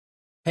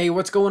Hey,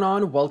 what's going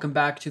on? Welcome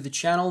back to the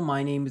channel.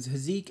 My name is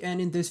Hazeeq, and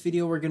in this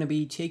video we're going to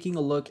be taking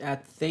a look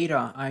at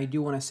Theta. I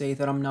do want to say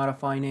that I'm not a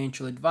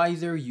financial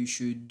advisor. You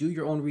should do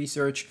your own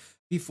research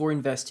before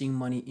investing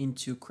money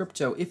into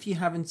crypto. If you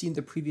haven't seen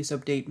the previous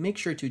update, make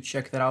sure to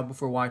check that out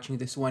before watching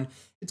this one.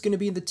 It's going to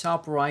be in the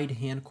top right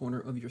hand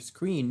corner of your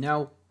screen.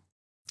 Now,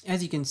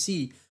 as you can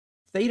see,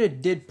 Theta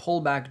did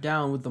pull back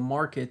down with the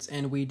markets,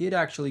 and we did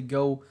actually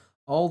go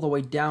all the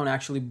way down,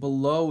 actually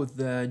below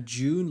the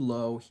June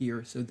low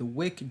here. So the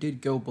wick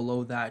did go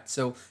below that.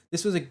 So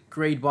this was a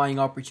great buying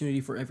opportunity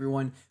for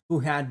everyone who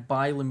had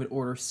buy limit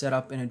orders set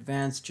up in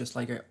advance. Just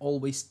like I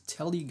always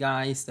tell you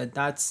guys,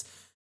 that's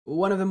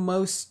one of the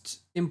most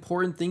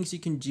important things you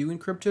can do in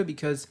crypto,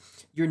 because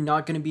you're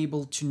not going to be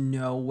able to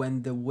know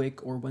when the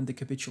wick or when the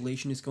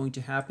capitulation is going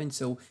to happen.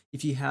 So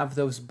if you have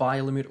those buy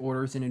limit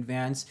orders in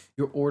advance,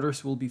 your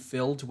orders will be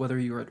filled whether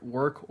you're at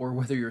work or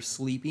whether you're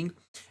sleeping.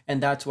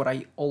 And that's what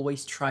I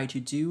always try to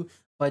do.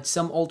 But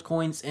some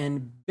altcoins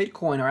and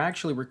Bitcoin are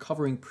actually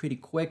recovering pretty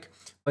quick,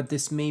 but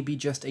this may be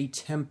just a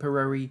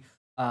temporary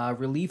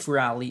relief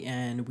rally,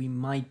 and we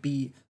might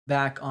be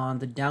back on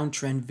the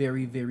downtrend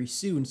very, very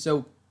soon.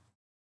 So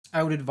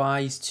I would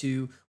advise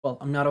to, well,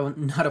 I'm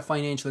not a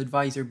financial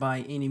advisor by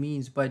any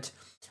means, but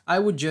I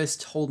would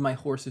just hold my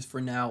horses for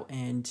now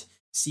and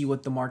see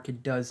what the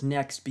market does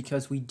next,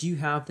 because we do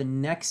have the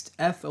next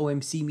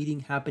FOMC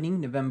meeting happening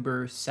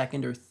November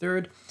 2nd or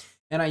 3rd,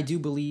 and I do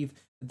believe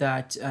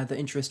that the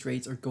interest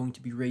rates are going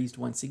to be raised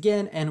once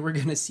again, and we're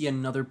going to see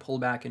another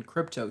pullback in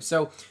crypto.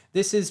 So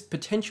this is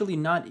potentially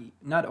not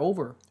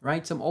over,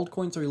 right? Some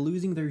altcoins are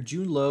losing their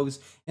June lows,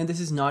 and this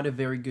is not a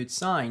very good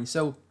sign.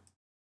 So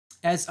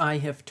as I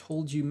have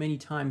told you many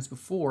times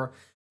before,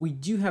 we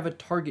do have a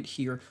target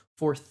here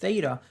for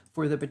Theta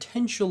for the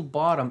potential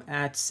bottom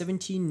at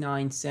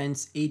 79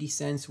 cents, 80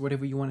 cents,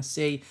 whatever you want to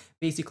say,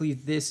 basically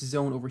this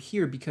zone over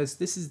here, because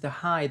this is the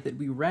high that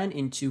we ran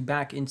into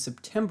back in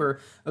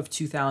September of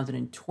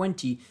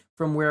 2020,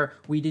 from where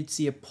we did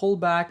see a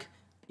pullback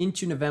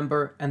into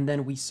November, and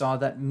then we saw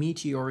that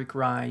meteoric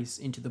rise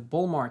into the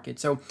bull market.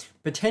 So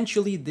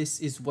potentially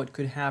this is what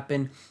could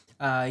happen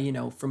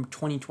from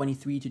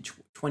 2023 to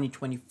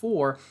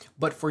 2024.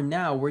 But for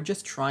now, we're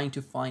just trying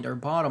to find our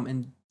bottom.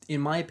 And in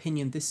my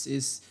opinion, this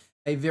is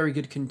a very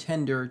good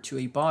contender to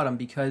a bottom,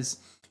 because,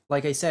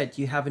 like I said,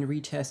 you haven't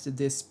retested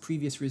this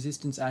previous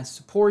resistance as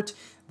support.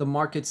 The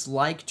markets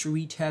like to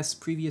retest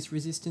previous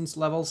resistance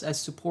levels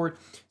as support.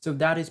 So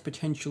that is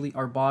potentially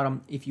our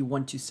bottom if you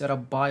want to set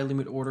up buy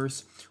limit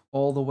orders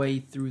all the way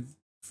through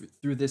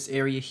this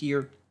area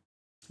here.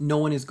 No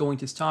one is going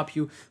to stop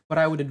you, but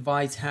I would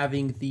advise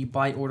having the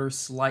buy orders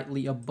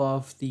slightly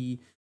above the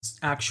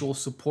actual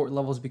support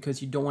levels,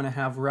 because you don't want to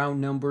have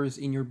round numbers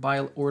in your buy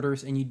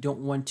orders, and you don't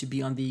want to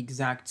be on the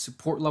exact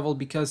support level,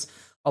 because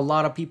a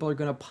lot of people are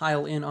going to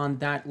pile in on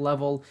that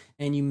level,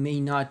 and you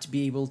may not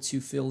be able to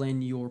fill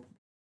in your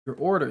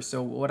order.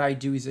 So what I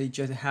do is I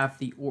just have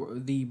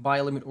the buy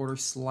limit order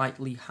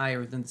slightly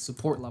higher than the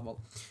support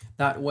level.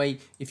 That way,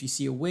 if you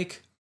see a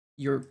wick,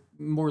 you're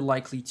more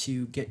likely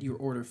to get your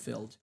order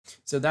filled.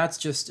 So that's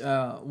just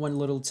one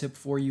little tip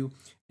for you.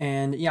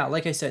 And yeah,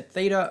 like I said,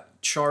 Theta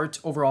chart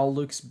overall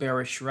looks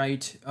bearish,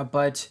 right?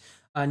 But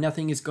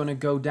nothing is going to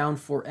go down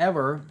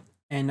forever,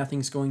 and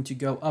nothing's going to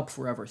go up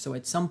forever. So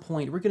at some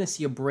point, we're going to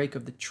see a break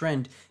of the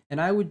trend.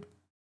 And I would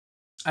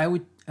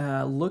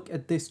look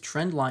at this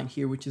trend line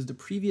here, which is the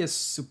previous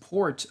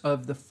support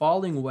of the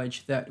falling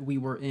wedge that we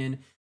were in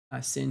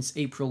since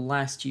April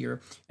last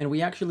year, and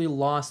we actually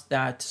lost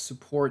that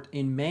support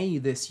in May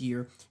this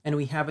year, and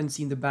we haven't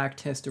seen the back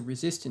test of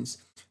resistance.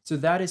 So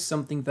that is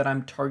something that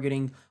I'm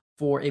targeting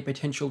for a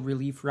potential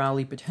relief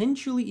rally,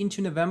 potentially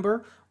into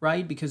November,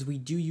 right? Because we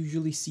do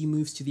usually see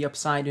moves to the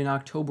upside in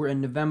October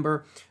and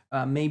November.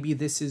 Maybe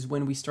this is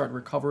when we start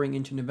recovering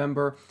into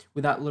November.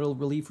 With that little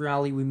relief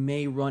rally, we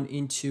may run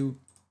into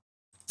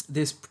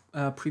this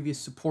previous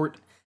support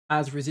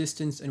as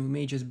resistance, and we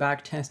may just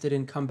back test it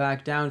and come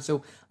back down.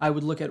 So I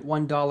would look at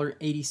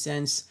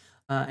 $1.80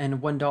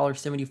 and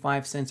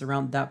 $1.75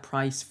 around that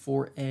price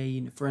for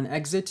an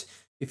exit.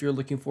 If you're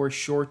looking for a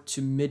short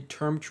to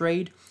mid-term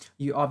trade,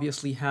 you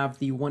obviously have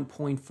the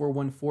 1.414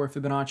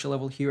 Fibonacci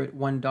level here at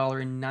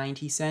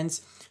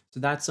 $1.90. So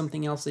that's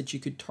something else that you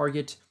could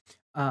target.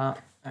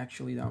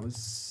 Actually, that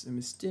was a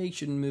mistake.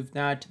 Shouldn't move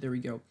that. There we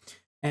go.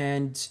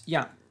 And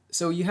yeah,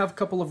 so you have a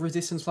couple of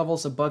resistance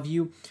levels above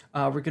you.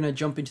 We're going to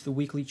jump into the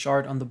weekly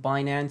chart on the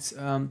Binance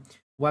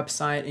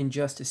website in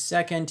just a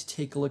second.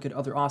 Take a look at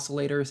other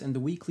oscillators and the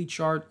weekly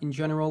chart in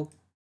general.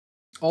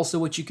 Also,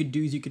 what you could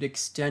do is you could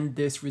extend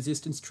this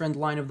resistance trend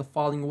line of the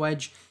falling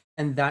wedge,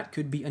 and that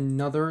could be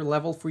another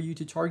level for you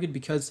to target,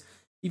 because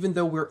even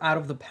though we're out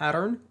of the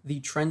pattern, the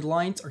trend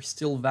lines are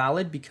still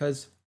valid,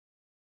 because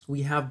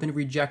we have been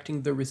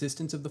rejecting the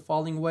resistance of the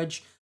falling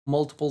wedge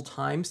multiple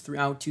times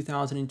throughout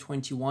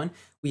 2021.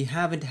 We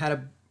haven't had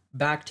a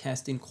back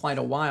test in quite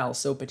a while,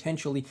 so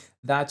potentially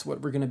that's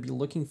what we're going to be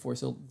looking for.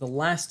 So the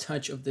last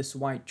touch of this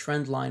white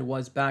trend line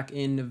was back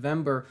in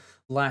November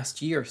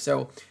last year.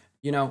 So,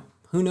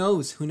 who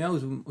knows? Who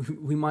knows?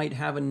 We might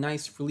have a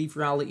nice relief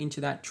rally into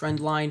that trend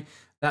line.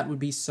 That would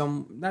be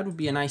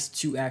a nice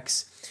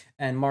 2x.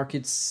 And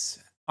markets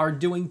are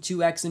doing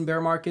 2x in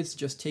bear markets.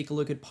 Just take a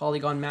look at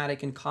Polygon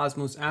Matic and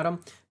Cosmos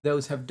Atom.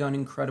 Those have done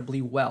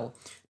incredibly well.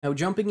 Now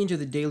jumping into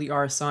the daily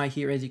RSI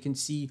here, as you can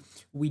see,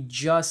 we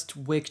just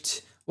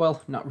wicked,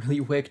 well, not really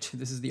wicked,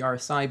 this is the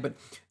RSI, but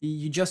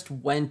you just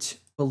went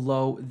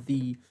below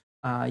the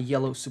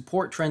yellow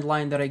support trend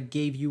line that I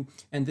gave you,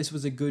 and this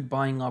was a good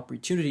buying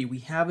opportunity. We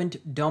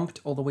haven't dumped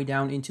all the way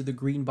down into the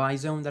green buy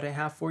zone that I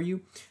have for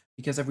you,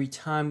 because every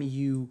time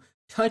you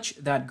touch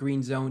that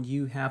green zone,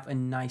 you have a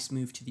nice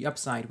move to the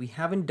upside. We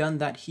haven't done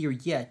that here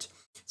yet,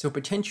 so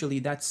potentially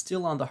that's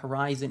still on the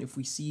horizon if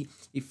we see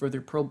a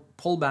further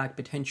pullback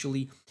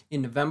potentially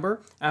in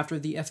November after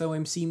the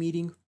FOMC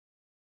meeting.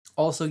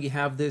 Also, you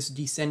have this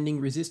descending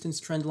resistance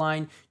trend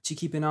line to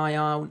keep an eye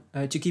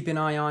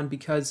on,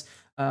 because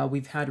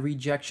we've had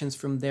rejections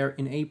from there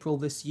in April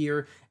this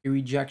year, a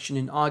rejection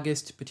in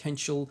August,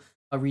 potential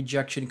a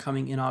rejection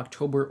coming in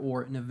October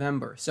or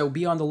November. So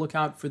be on the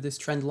lookout for this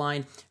trend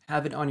line.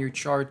 Have it on your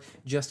chart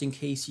just in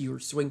case you're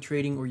swing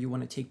trading or you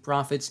want to take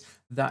profits.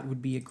 That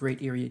would be a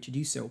great area to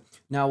do so.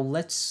 Now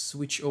let's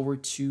switch over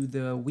to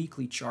the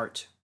weekly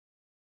chart.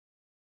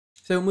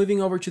 So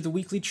moving over to the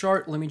weekly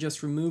chart, let me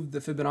just remove the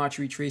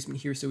Fibonacci retracement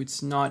here so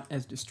it's not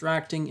as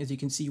distracting. As you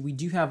can see, we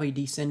do have a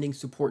descending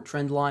support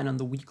trend line on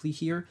the weekly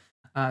here.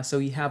 So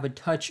you have a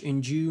touch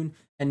in June,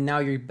 and now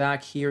you're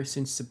back here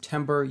since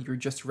September. You're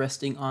just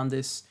resting on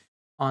this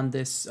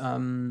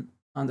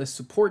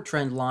support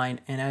trend line,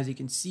 and as you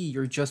can see,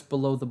 you're just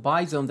below the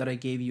buy zone that I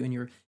gave you, and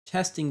you're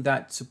testing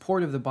that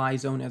support of the buy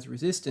zone as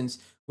resistance,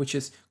 which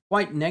is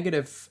quite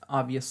negative,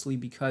 obviously,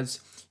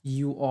 because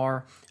you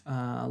are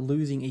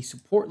losing a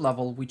support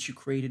level which you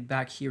created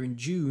back here in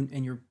June,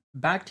 and you're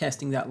back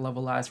testing that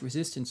level as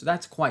resistance. So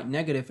that's quite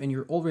negative, and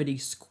you're already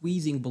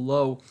squeezing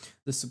below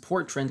the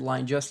support trend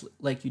line just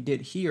like you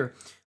did here.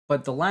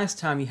 But the last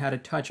time you had a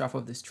touch off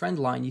of this trend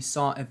line, you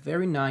saw a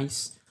very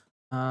nice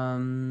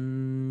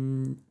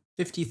 53%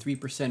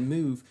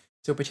 move.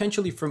 So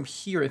potentially from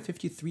here, a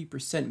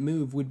 53%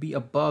 move would be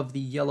above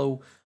the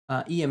yellow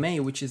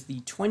EMA, which is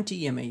the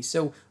 20 EMA.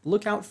 So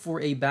look out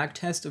for a back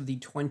test of the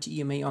 20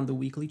 EMA on the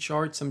weekly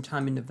chart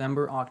sometime in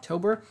November,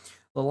 October.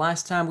 The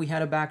last time we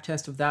had a back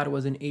test of that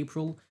was in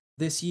April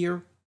this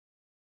year.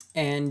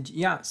 And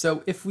yeah,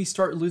 so if we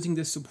start losing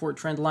this support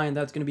trend line,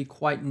 that's going to be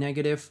quite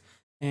negative.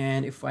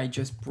 And if I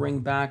just bring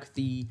back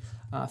the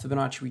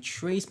Fibonacci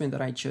retracement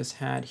that I just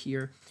had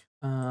here,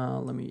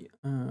 let me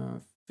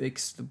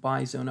fix the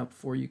buy zone up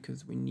for you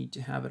because we need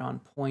to have it on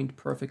point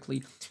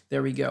perfectly.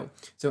 There we go.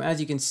 So as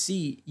you can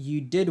see,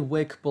 you did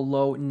wick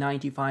below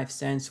 95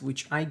 cents,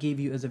 which I gave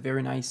you as a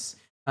very nice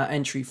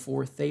entry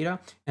for Theta,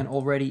 and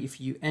already if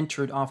you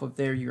entered off of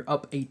there, you're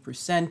up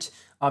 8%.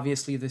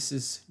 Obviously this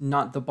is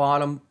not the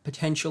bottom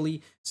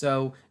potentially,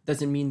 so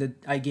doesn't mean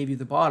that I gave you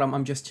the bottom.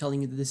 I'm just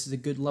telling you that this is a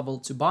good level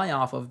to buy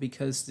off of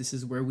because this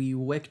is where we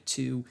wicked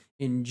to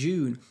in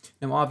June.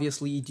 Now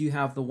obviously you do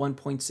have the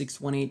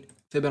 1.618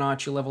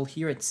 Fibonacci level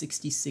here at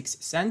 66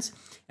 cents,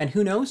 and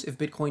who knows, if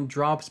Bitcoin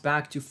drops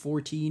back to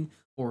 $14,000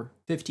 or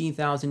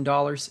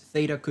 $15,000,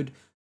 Theta could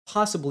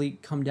possibly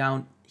come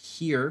down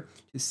here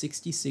to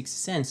 66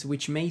 cents,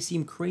 which may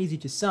seem crazy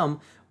to some,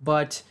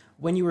 but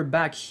when you were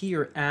back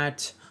here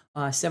at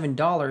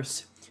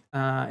 $7,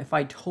 if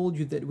I told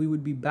you that we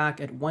would be back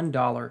at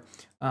 $1,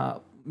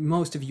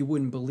 most of you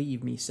wouldn't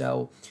believe me.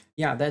 So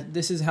yeah,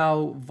 this is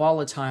how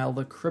volatile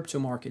the crypto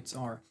markets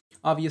are.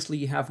 Obviously,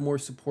 you have more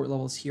support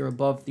levels here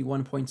above the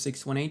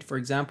 1.618. For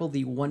example,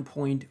 the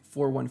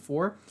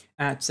 1.414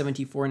 at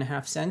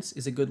 74.5 cents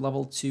is a good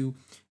level to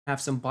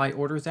have some buy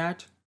orders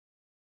at.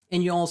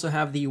 And you also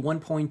have the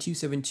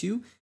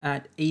 1.272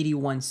 at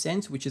 81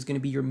 cents, which is going to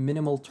be your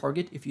minimal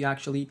target if you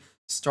actually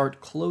start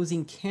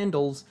closing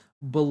candles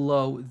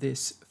below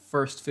this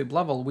first fib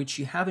level, which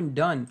you haven't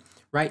done,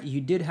 right? You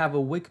did have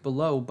a wick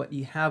below, but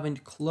you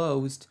haven't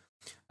closed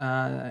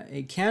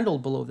a candle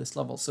below this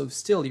level. So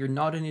still, you're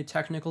not in a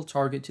technical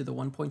target to the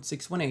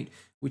 1.618,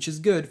 which is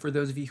good for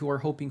those of you who are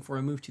hoping for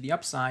a move to the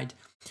upside.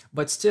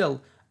 But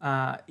still,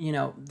 you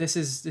know, this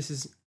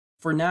is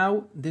for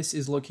now, this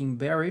is looking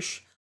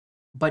bearish.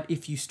 But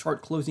if you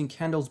start closing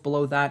candles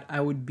below that,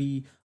 I would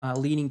be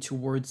leaning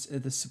towards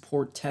the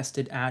support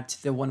tested at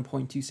the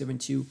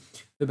 1.272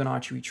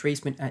 Fibonacci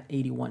retracement at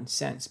 81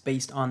 cents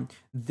based on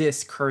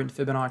this current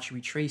Fibonacci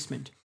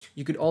retracement.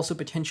 You could also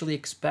potentially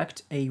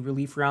expect a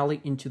relief rally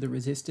into the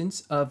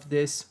resistance of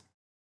this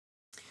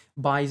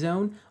buy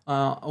zone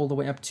all the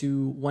way up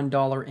to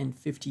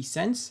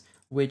 $1.50,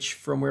 which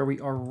from where we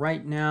are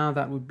right now,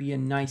 that would be a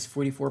nice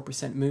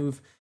 44%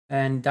 move.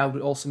 And that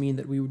would also mean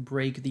that we would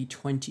break the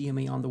 20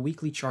 EMA on the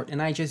weekly chart.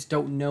 And I just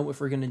don't know if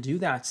we're going to do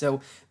that.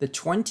 So the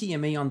 20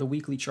 EMA on the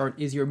weekly chart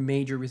is your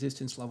major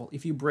resistance level.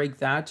 If you break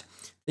that,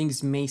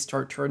 things may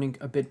start turning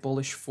a bit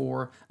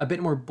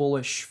more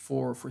bullish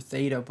for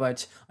Theta.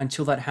 But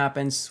until that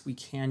happens, we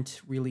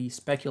can't really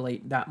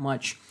speculate that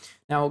much.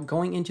 Now,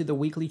 going into the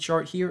weekly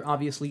chart here,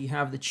 obviously you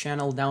have the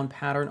channel down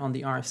pattern on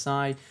the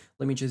RSI.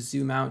 Let me just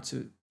zoom out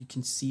so you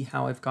can see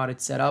how I've got it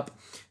set up.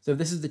 So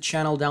this is the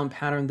channel down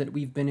pattern that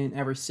we've been in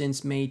ever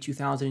since May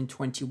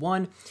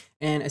 2021.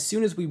 And as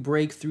soon as we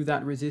break through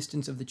that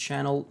resistance of the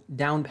channel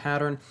down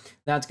pattern,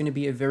 that's going to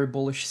be a very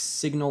bullish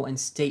signal and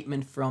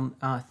statement from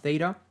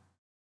Theta.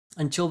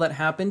 Until that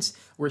happens,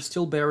 we're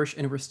still bearish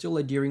and we're still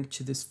adhering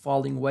to this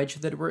falling wedge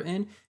that we're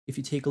in. If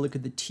you take a look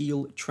at the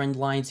teal trend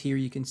lines here,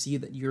 you can see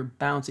that you're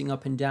bouncing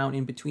up and down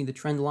in between the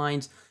trend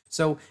lines.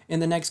 So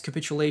in the next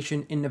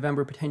capitulation in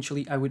November,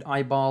 potentially, I would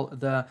eyeball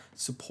the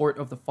support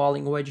of the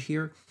falling wedge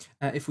here.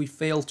 If we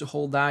fail to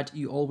hold that,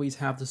 you always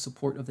have the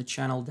support of the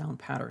channel down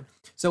pattern.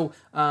 So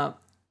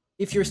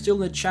if you're still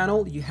in the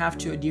channel, you have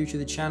to adhere to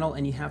the channel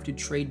and you have to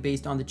trade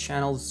based on the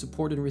channel's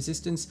support and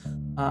resistance.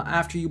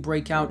 After you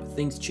break out,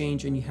 things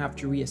change and you have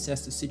to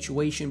reassess the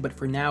situation. But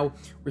for now,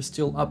 we're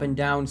still up and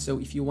down. So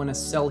if you want to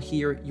sell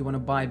here, you want to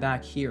buy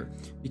back here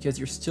because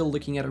you're still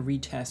looking at a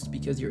retest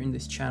because you're in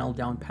this channel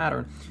down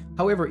pattern.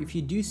 However, if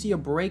you do see a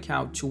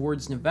breakout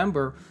towards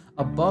November,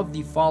 above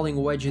the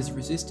falling wedges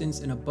resistance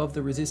and above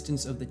the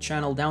resistance of the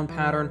channel down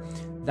pattern,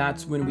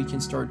 that's when we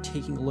can start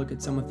taking a look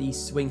at some of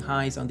these swing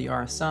highs on the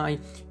RSI,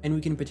 and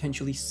we can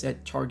potentially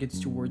set targets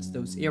towards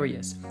those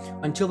areas.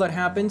 Until that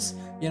happens,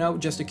 you know,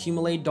 just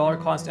accumulate dollar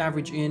cost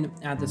average in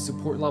at the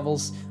support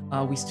levels.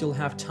 We still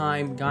have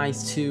time,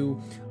 guys,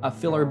 to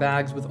fill our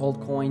bags with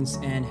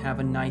altcoins and have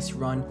a nice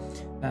run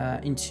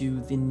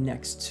into the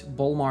next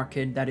bull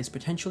market that is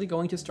potentially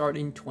going to start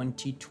in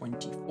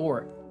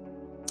 2024.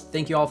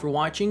 Thank you all for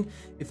watching.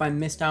 If I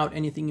missed out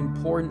anything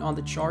important on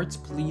the charts,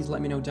 please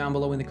let me know down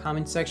below in the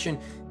comment section.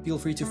 Feel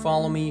free to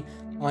follow me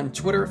on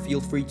Twitter. Feel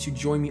free to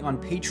join me on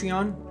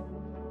Patreon.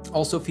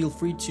 Also, feel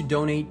free to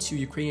donate to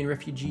Ukrainian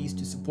refugees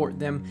to support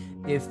them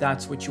if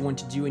that's what you want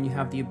to do and you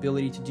have the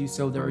ability to do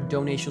so. There are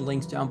donation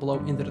links down below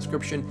in the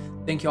description.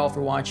 Thank you all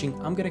for watching.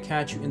 I'm going to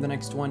catch you in the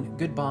next one.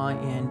 Goodbye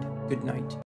and good night.